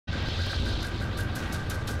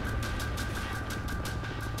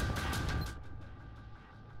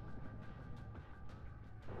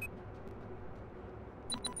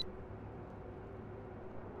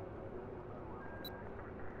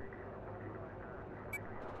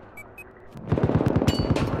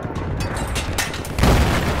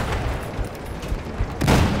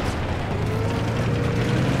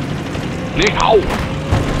你好。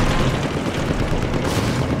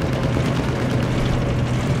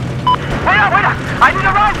回来 I need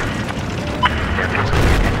a ride! There appears to be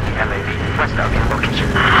an enemy LAV west of your location.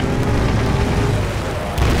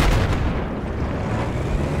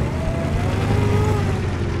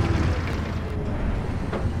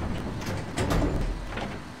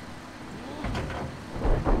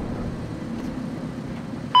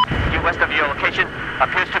 Due west of your location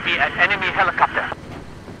appears to be an enemy helicopter.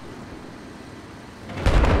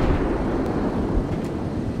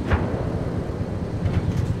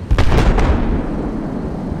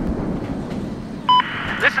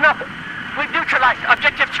 Listen up! We've neutralized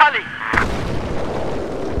Objective Charlie!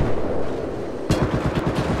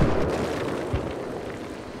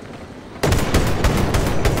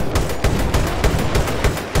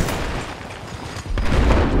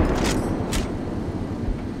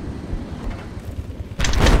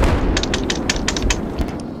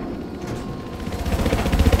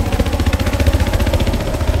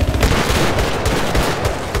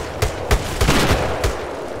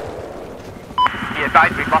 Be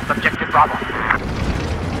advised we've lost Objective Bravo.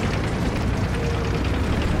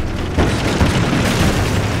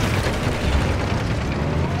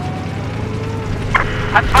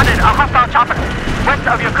 Have spotted a hostile chopper west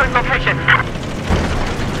of your current location.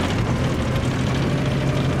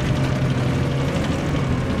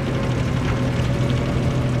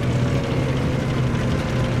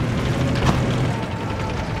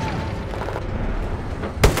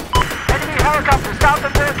 Enemy helicopter south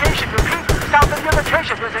of your location. Repeat, south of your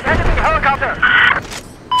location. There's an enemy helicopter.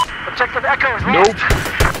 Objective Echo is lost.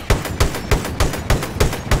 Nope.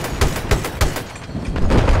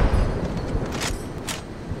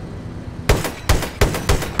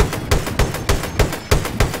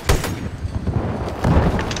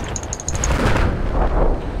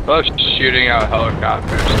 Oh, shooting out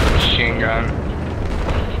helicopters, machine gun.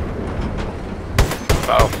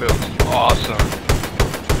 Battlefield's awesome.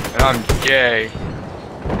 And I'm gay.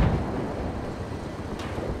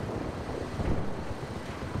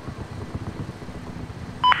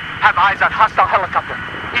 Have eyes on hostile helicopter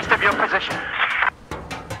east of your position.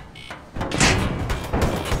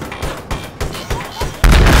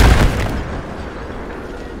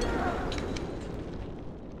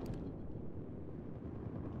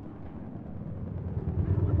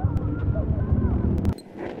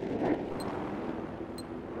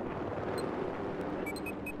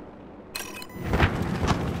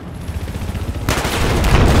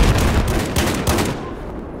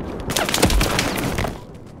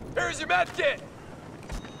 Here's your med kit!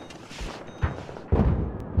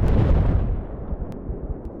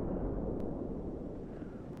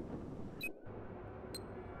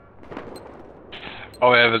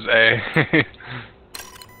 All we have is A.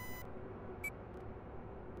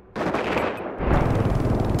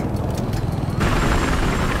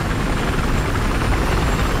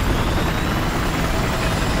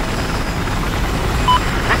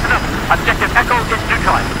 Listen up. Objective Echo is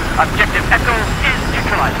neutralized. Objective Echo is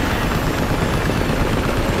neutralized.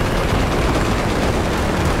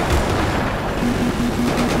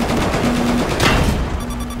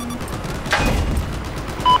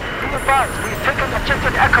 Be advised, we've taken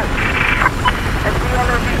Objective Echo. Enemy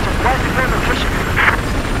LAV to west of your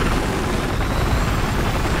location.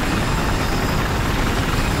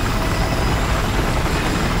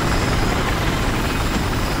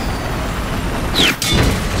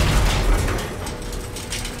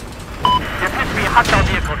 There appears to be a hostile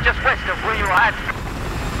vehicle just west of where you are at.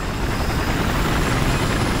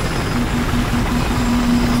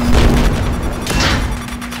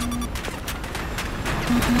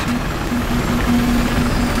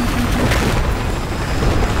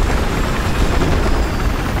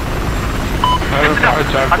 Another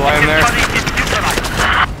fire flying there. Objective Charlie is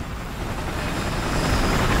neutralized.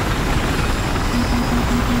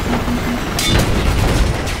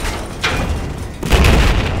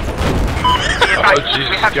 Oh,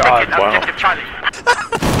 Jesus God. Wow. Objective Charlie.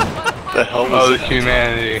 The hell Oh, was the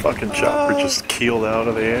humanity. fucking chopper just keeled out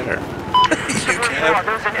of the air?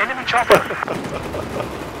 There's an enemy chopper.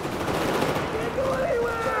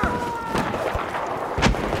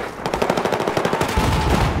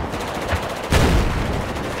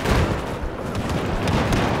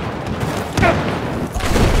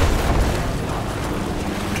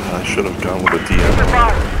 God, I should have gone with a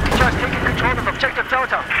DM. Just taking control of Objective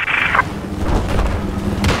Delta.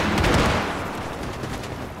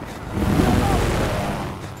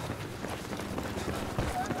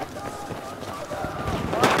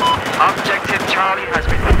 Objective Charlie has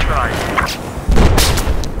been neutralized.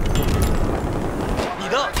 你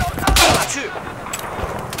的，打去。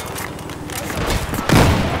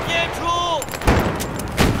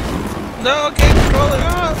No, I can't control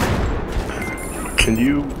it. Can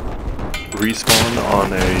you respawn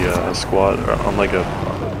on a squad, or on like a,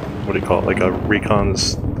 what do you call it, like a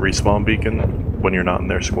recon's respawn beacon when you're not in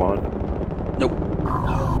their squad? Nope.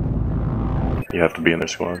 You have to be in their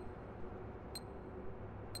squad.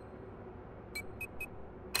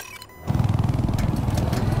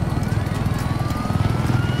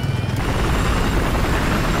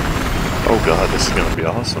 Oh god, this is gonna be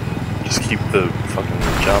awesome. Just keep the fucking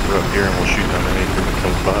chopper up here and we'll shoot down anything that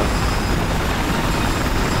comes by.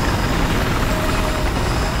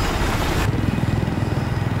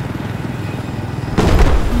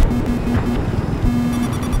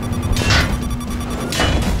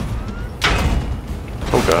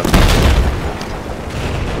 Oh god.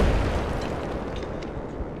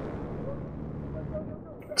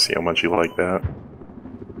 See how much you like that.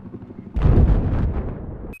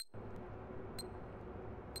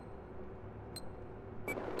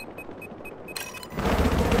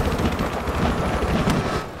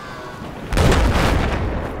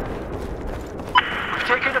 We've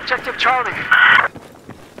taken objective Charlie.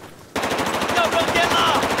 要扔烟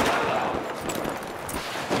了！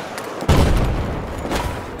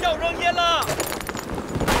要扔烟了！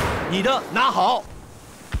你的拿好。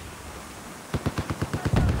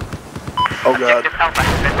 Oh god. Objective Alpha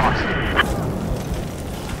has been lost.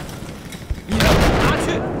 你的拿去。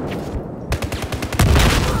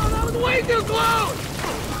That was way too close.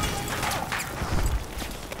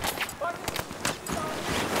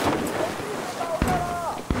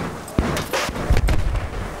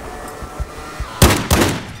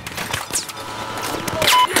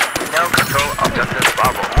 Now control objective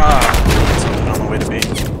Bravo. That's something on the way to me.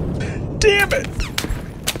 Damn it!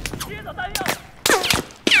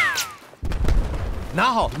 拿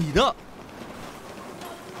好你的。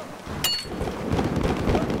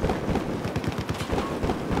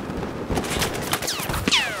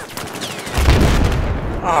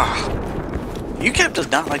 UCAP does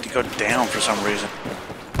not like to go down for some reason.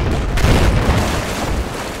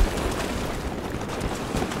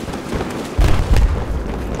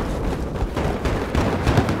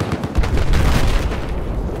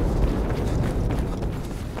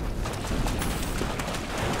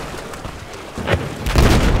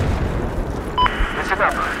 Listen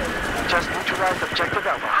up. Just neutralized objective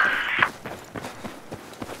Alpha.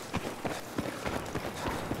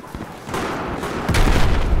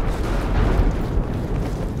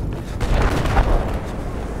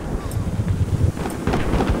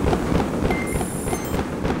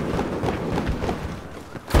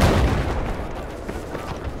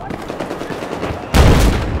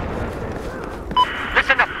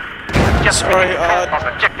 Listen up. Just Sorry, taking control of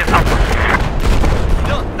objective Alpha. 你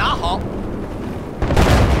的拿好。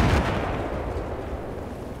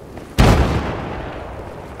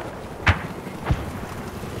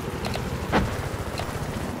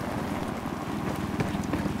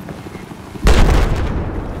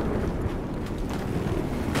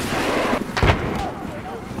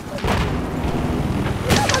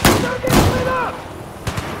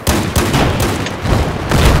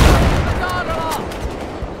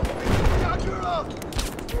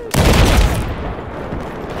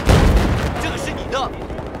 这个是你的。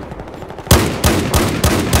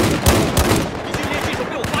敌军猎击手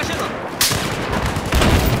被我发现了。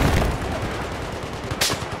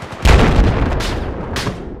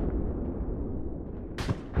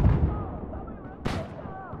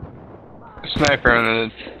 Sniper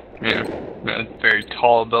in the very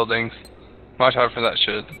tall buildings. Watch out for that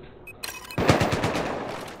shit.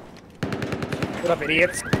 What up,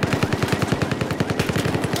 idiots?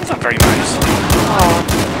 That's not very nice.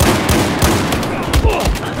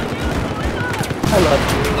 I love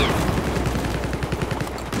you.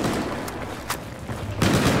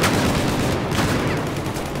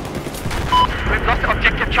 We've lost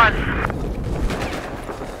objective Charlie.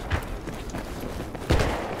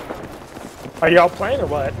 Are y'all playing or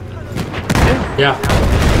what? Yeah.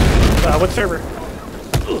 What server?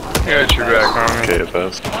 Yeah, it's your back, homie.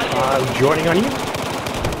 KFS. I'm joining on you.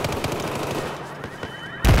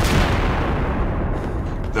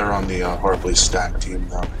 They're on the horribly stacked team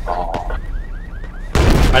though. Oh.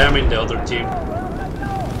 I am in the other team.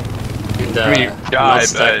 In the I mean, you not died,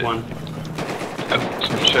 stack but one.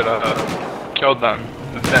 some shit killed them.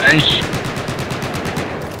 Avenge.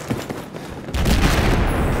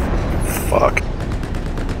 Fuck.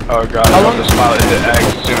 Oh god, I want this pilot hit X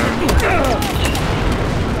soon.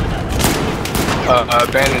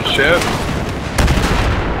 Abandoned ship.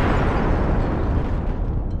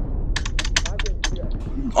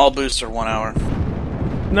 All boosts are 1 hour.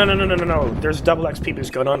 No. There's double XP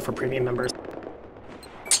boost going on for premium members.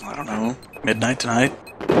 I don't know. Midnight tonight?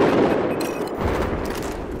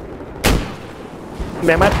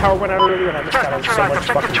 Man, my power went out earlier and I just got so much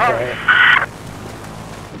fucking play.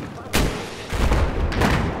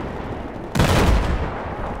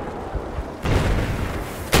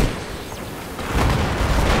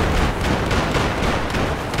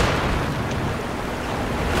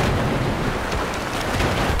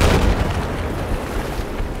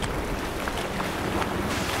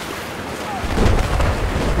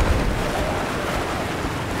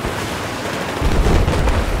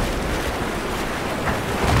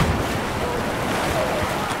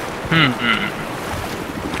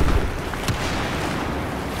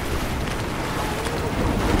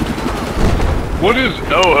 What is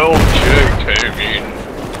LLJK mean?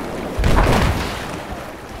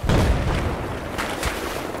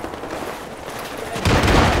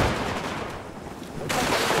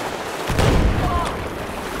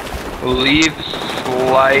 Leaves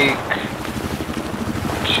like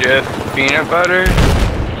just peanut butter?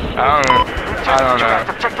 I don't know.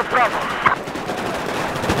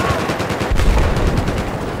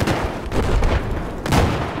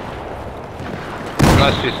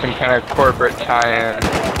 Must be some kind of corporate tie-in.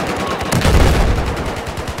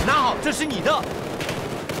 拿好，这是你的。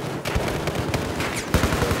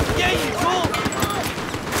烟雨中。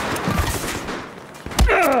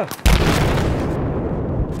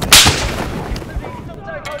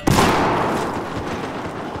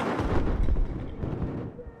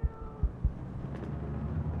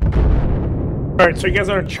Alright, so you guys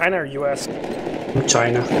are in China or US?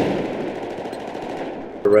 China.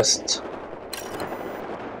 The rest.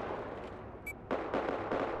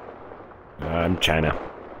 I'm China.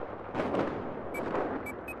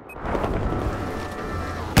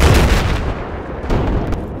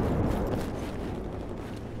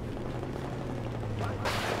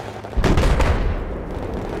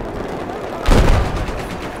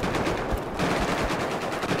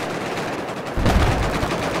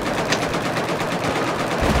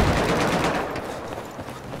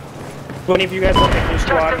 Will any of you guys want to make a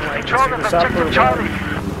squad and like just this up or what?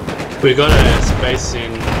 We got a space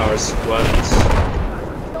in our squad,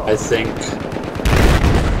 I think.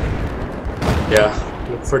 Yeah,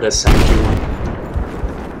 look for the Sankey one.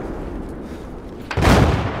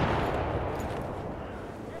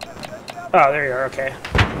 Oh, there you are, okay.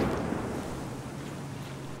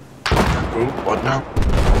 Ooh, what now?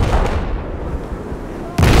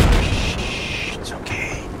 It's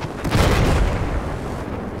okay.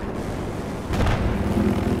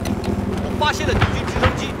 我发现了敌军直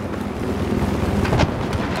升机。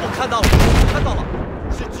我看到了，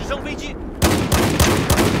是直升飞机。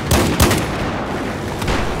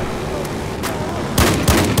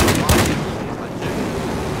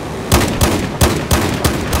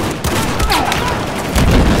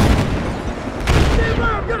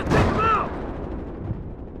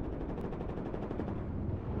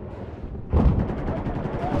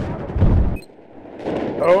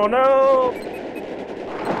Oh no!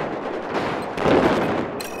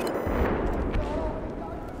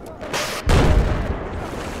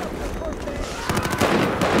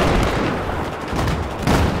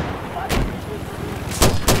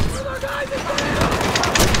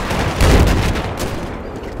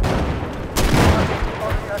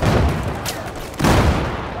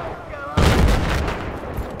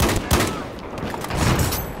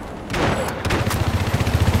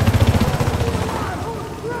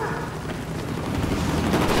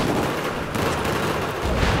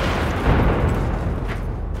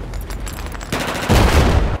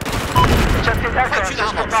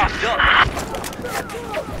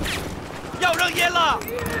要扔烟了！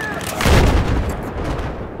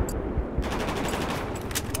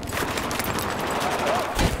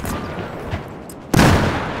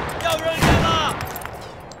要扔烟了！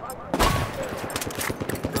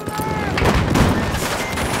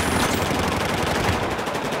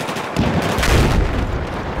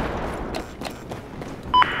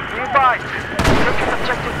 Advise, taking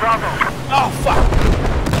objective Bravo. Oh fuck！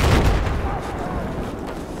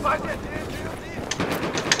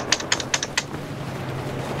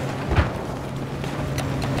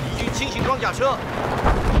 敌军轻型装甲车。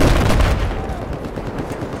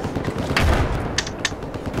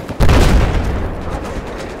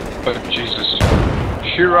 Oh, Jesus.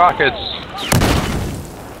 Shoot rockets.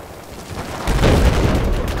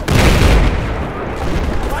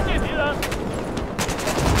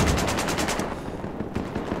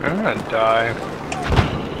 I'm gonna die.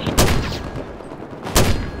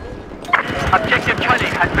 Objective Charlie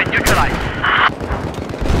has been neutralized.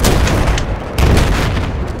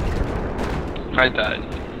 I died.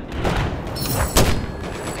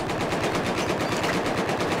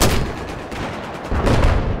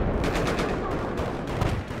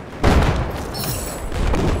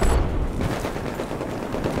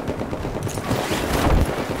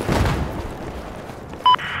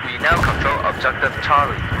 We now control objective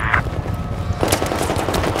Charlie.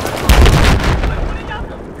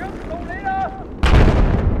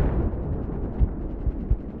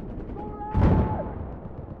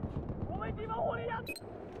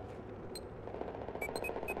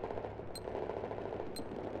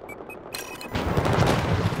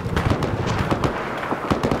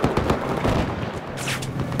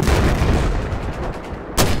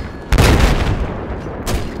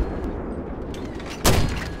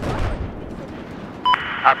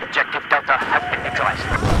 Objective Delta has been neutralized.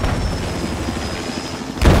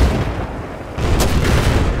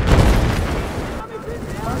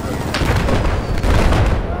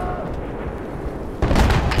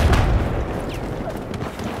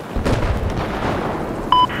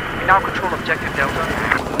 We now control objective Delta.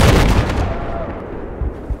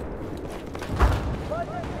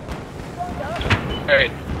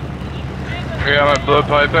 Alright. We got my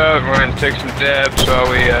blowpipe out. We're gonna take some dabs while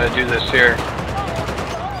we do this here.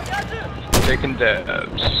 Taking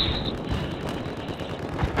dabs.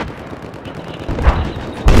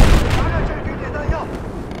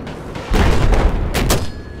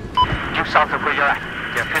 Due south of where you're at.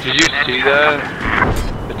 Did you see that?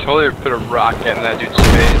 I totally put a rocket in that dude's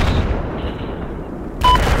face.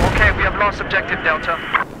 Okay, we have lost objective Delta.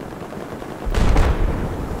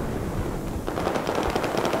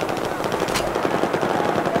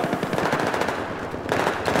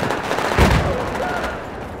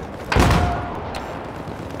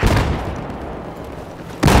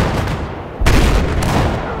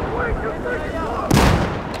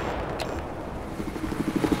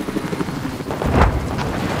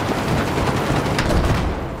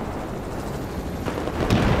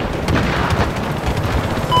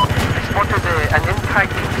 An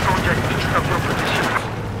in-fighting soldier east of your position.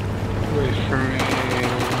 Wait for me.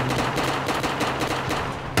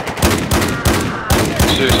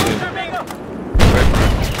 Seriously. Wait.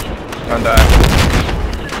 Don't die.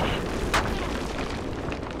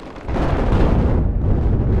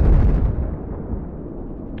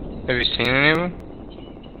 Have you seen any of them?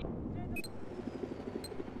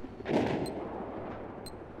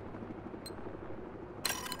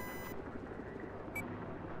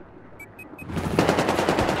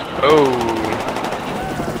 Oh,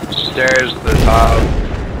 stairs to the top.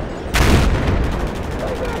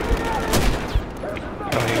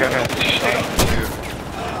 Oh, you got me the shank too.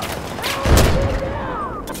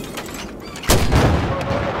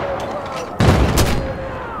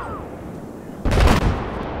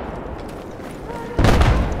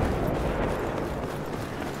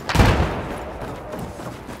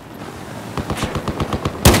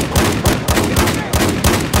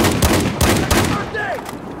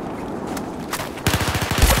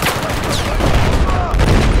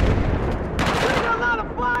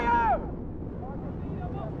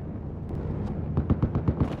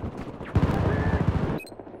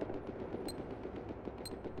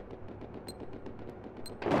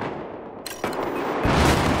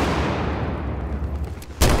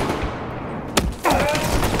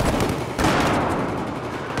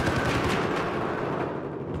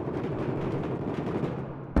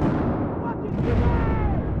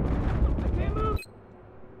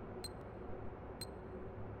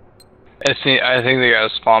 I think they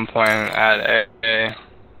got a spawn point at A.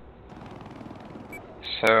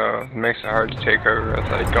 So it makes it hard to take over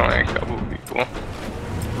with like only a couple of people.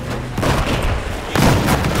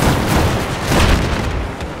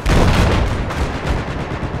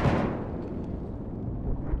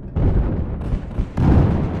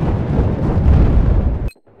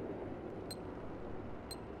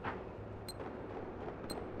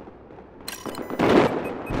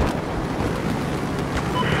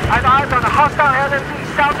 I've eyes on a hostile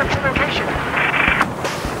LMD south of your location.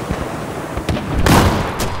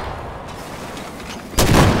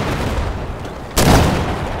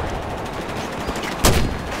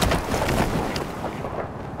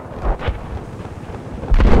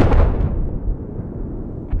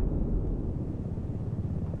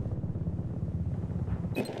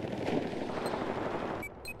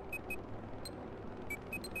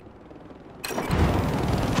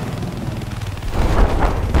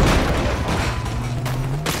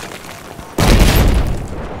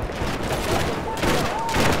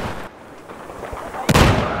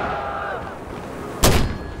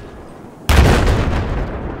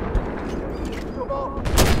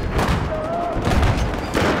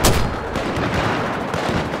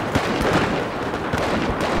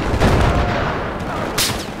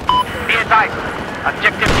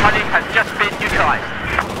 Objective Charlie has just been neutralized.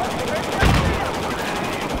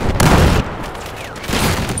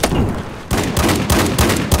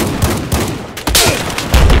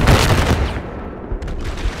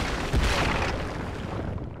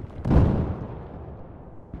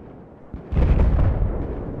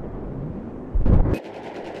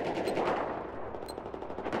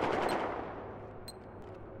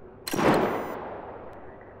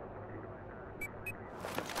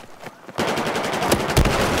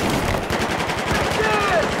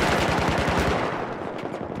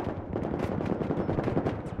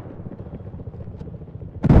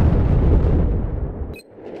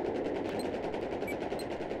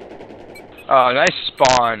 Oh, nice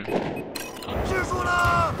spawn. 制住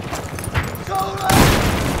了！收了！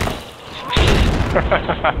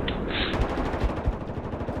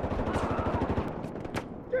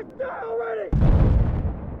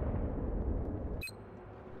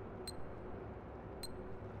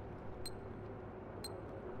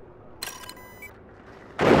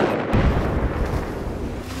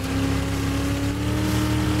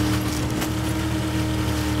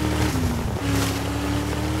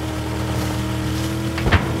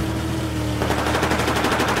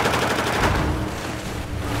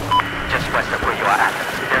 Just west of where you are at,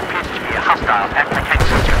 there appears to be a hostile anti-tank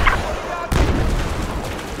soldier.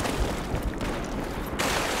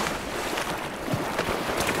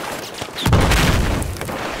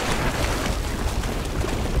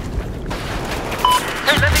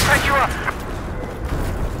 Hey, let me pick you up!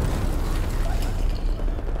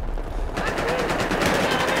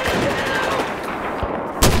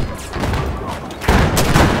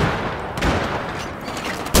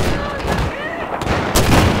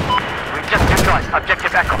 We've just neutralized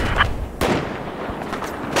Objective Echo.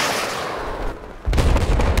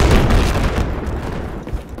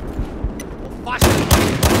 发现了！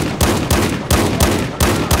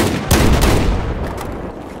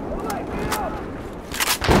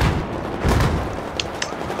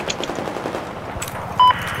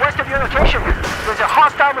 West of your location, there's a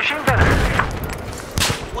hostile machine gunner.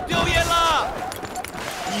 我丢烟了！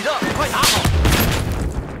你的，快拿好！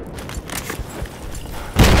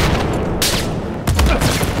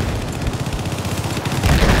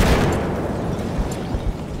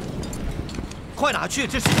快拿去，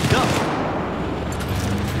这是你的！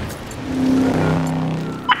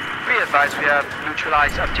 Be advised, we have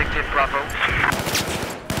neutralized Objective Bravo.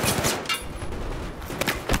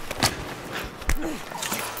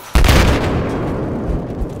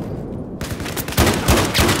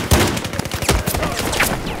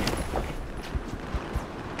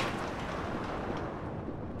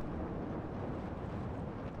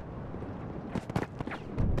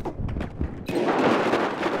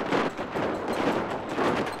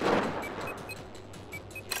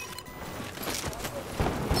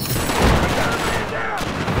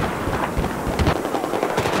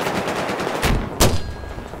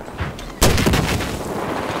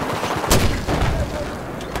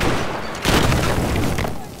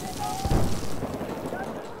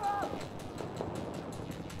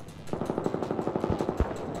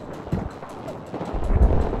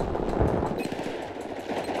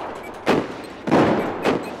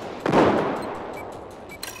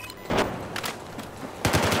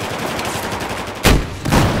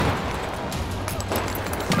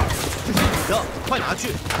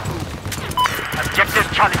 Objective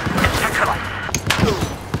Charlie, neutralized.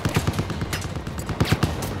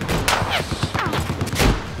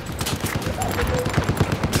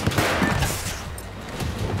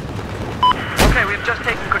 Okay, we've just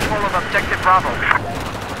taken control of Objective Bravo.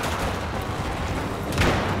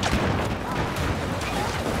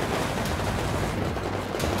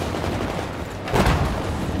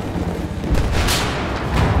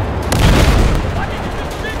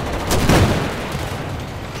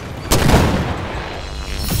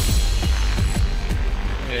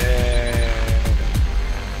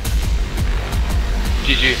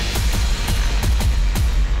 GG.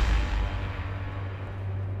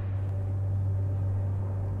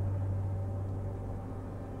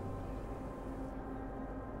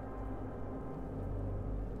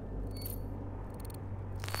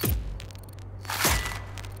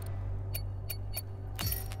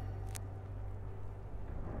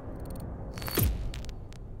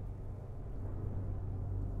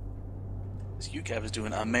 This UCAV is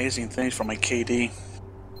doing amazing things for my KD.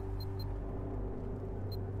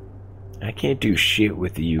 I can't do shit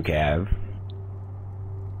with the UCAV.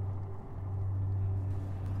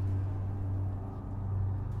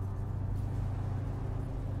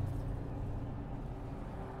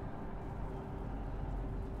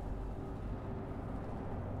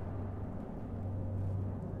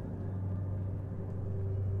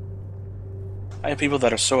 I have people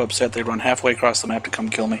that are so upset they run halfway across the map to come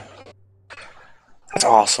kill me. That's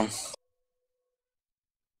awesome.